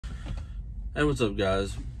Hey, what's up,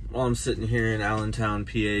 guys? While I'm sitting here in Allentown,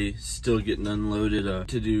 PA, still getting unloaded,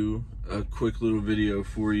 to do a quick little video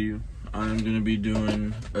for you. I'm going to be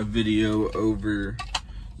doing a video over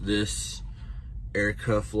this air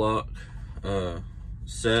cuff lock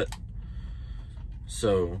set.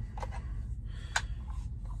 So,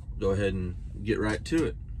 go ahead and get right to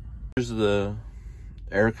it. Here's the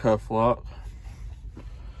air cuff lock.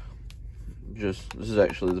 This is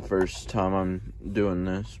actually the first time I'm doing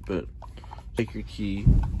this, but take your key,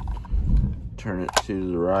 turn it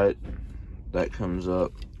to the right, that comes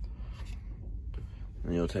up,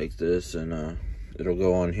 and you'll take this and it'll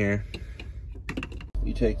go on here.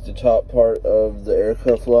 You take the top part of the air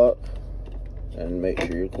cuff lock and make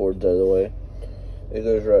sure your cord's out of the way. It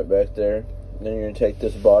goes right back there. Then you're gonna take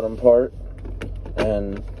this bottom part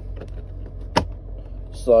and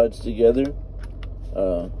slides together,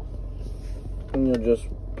 and you'll just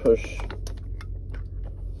push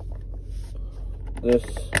this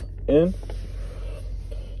in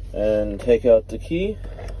and take out the key,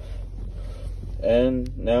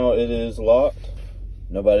 and now it is locked.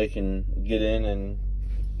 Nobody can get in and,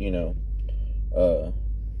 you know,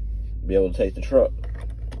 be able to take the truck.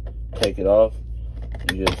 Take it off,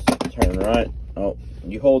 you just turn right. Oh,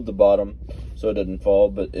 you hold the bottom so it doesn't fall,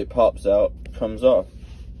 but it pops out, comes off.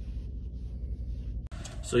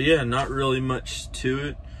 So yeah, not really much to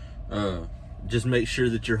it. Just make sure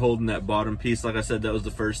that you're holding that bottom piece. Like I said, that was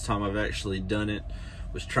the first time I've actually done it.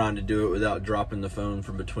 Was trying to do it without dropping the phone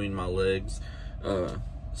from between my legs.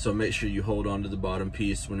 So make sure you hold on to the bottom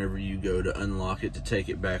piece whenever you go to unlock it to take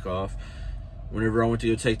it back off. Whenever I went to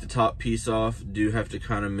go take the top piece off, do have to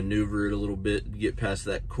kind of maneuver it a little bit to get past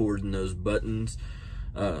that cord and those buttons.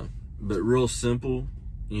 But real simple,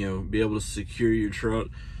 you know, be able to secure your truck.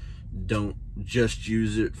 Don't just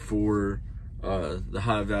use it for the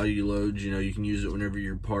high value loads. You know, you can use it whenever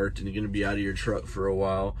you're parked and you're going to be out of your truck for a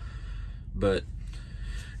while. But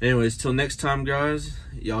anyways, till next time, guys,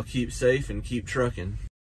 y'all keep safe and keep trucking.